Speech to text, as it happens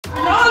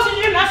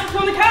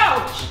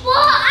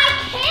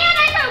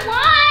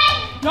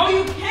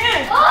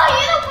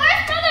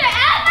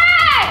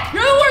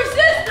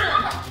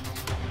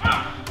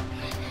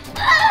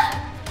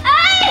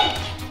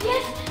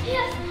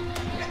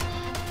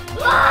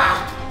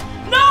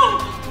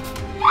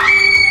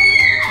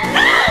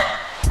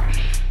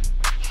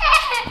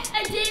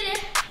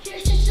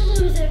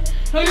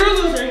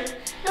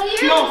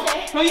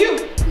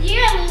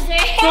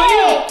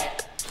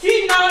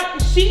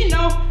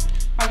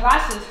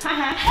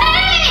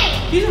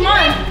Hey! These are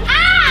mine.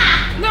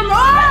 Ah! They're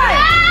mine.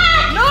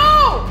 Ah!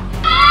 No.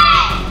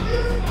 Hey!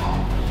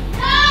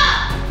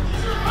 Stop!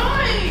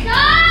 Mine.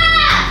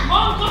 Stop!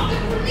 Mom got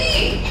it for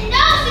me.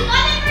 No, she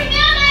got it for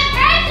you on my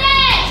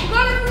birthday! She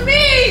got it for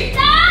me.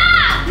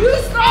 Stop! You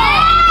stop.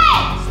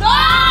 Hey!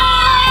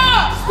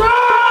 Stop.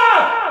 Stop.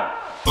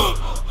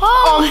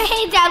 Oh,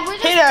 hey Dad, we're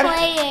just Hey, Dad.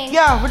 playing.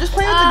 Yeah, we're just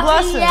playing with the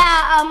glasses.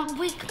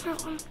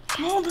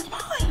 No, they're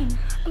mine.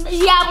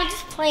 Yeah, we're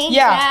just playing,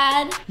 Yeah.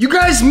 Dad. You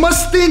guys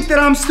must think that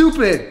I'm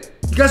stupid.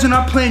 You guys are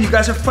not playing, you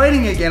guys are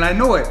fighting again, I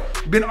know it.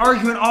 You've been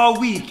arguing all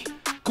week,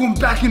 going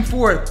back and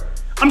forth.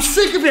 I'm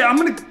sick of it,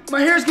 my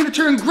hair's gonna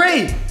turn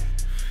gray.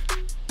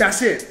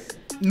 That's it,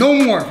 no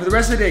more for the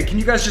rest of the day. Can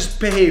you guys just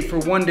behave for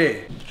one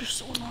day? You're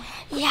so annoying.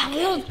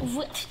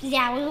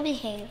 Yeah, we'll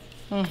behave.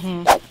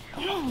 Mm-hmm.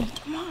 Come on.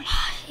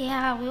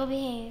 Yeah, we'll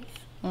behave.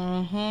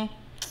 Mm-hmm.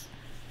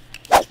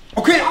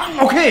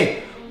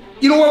 Okay,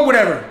 you know what,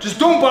 whatever. Just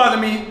don't bother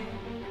me.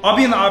 I'll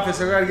be in the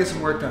office, I gotta get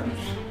some work done.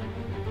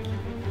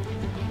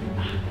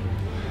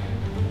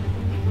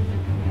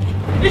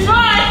 It's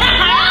mine!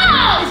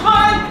 No! It's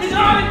mine! It's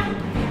mine!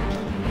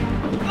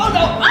 Oh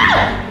no!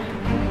 Ah!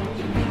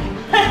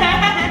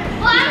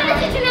 Well, I'm gonna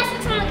do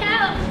gymnastics on the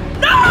couch.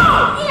 No!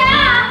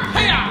 Yeah!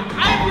 Hey,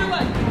 I feel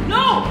like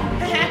no!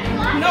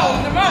 No,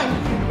 they're mine.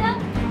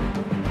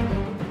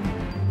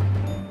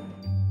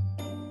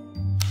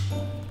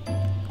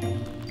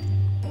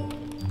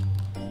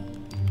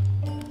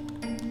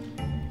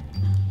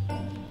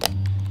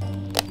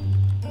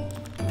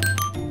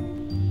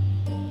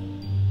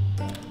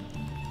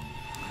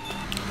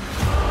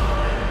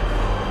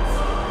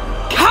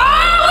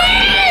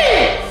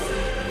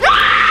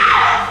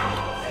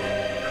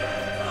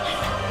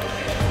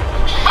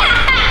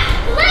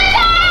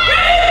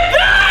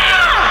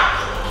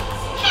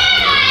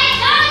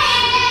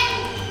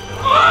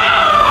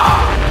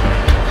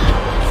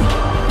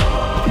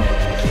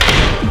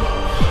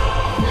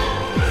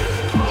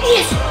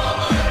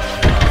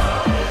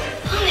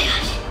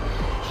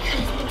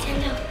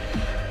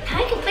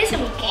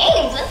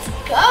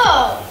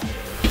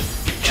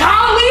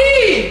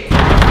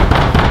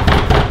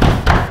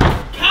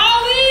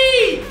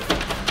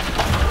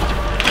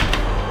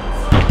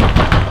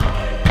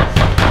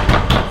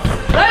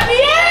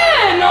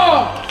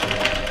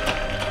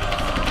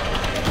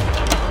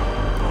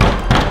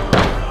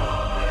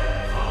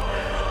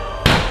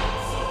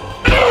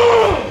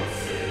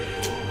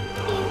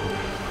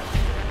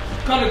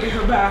 Gotta get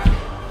her back.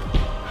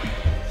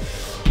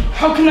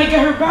 How can I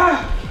get her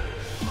back?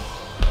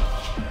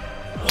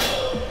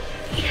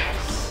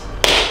 Yes.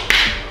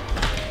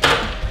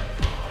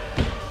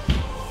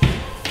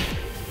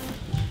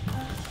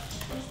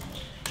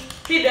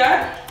 Hey,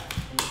 Dad.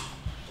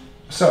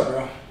 What's up,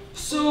 bro?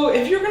 So,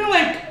 if you're gonna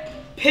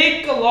like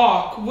pick a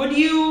lock, what would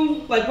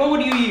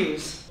you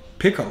use?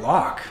 Pick a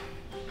lock?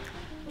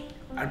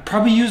 I'd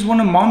probably use one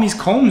of Mommy's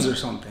combs or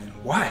something.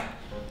 Why?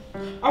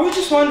 I was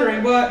just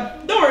wondering,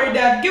 but don't worry,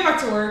 Dad. Get back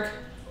to work.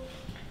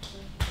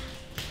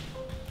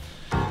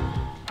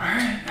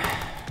 Alright.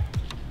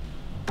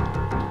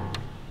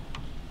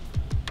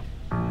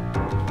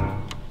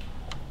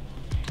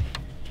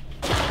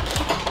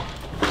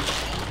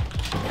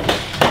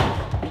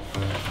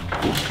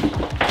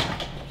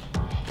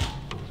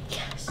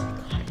 Yes.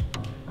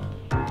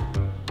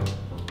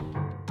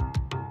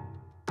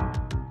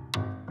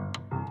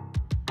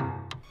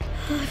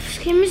 This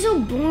game is so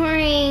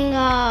boring.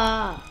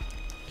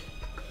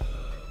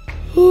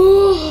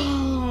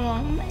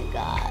 Oh my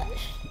gosh.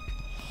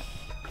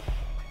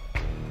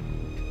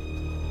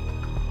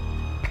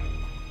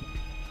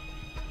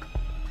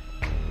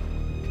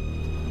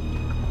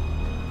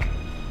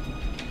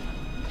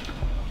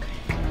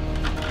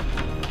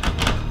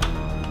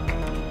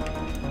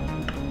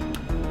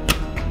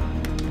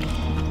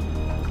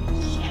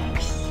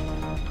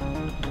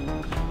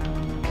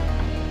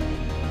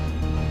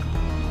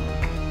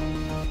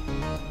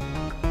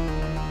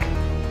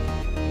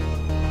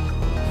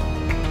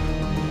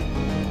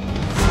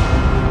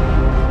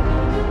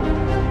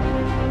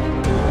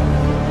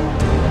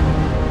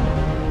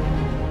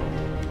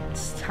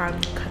 Time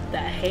to cut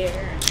that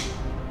hair.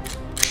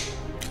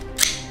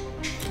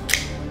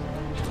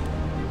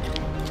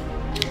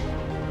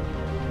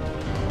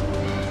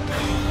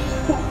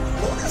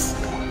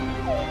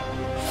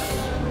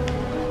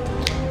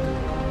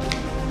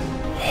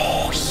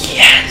 Oh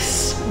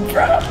yes,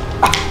 bro.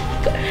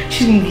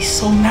 She's gonna be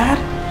so mad.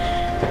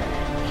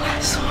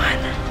 Last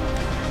one.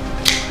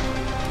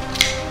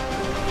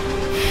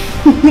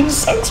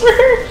 Sucks for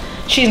her.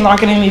 She's not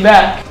getting me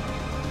back.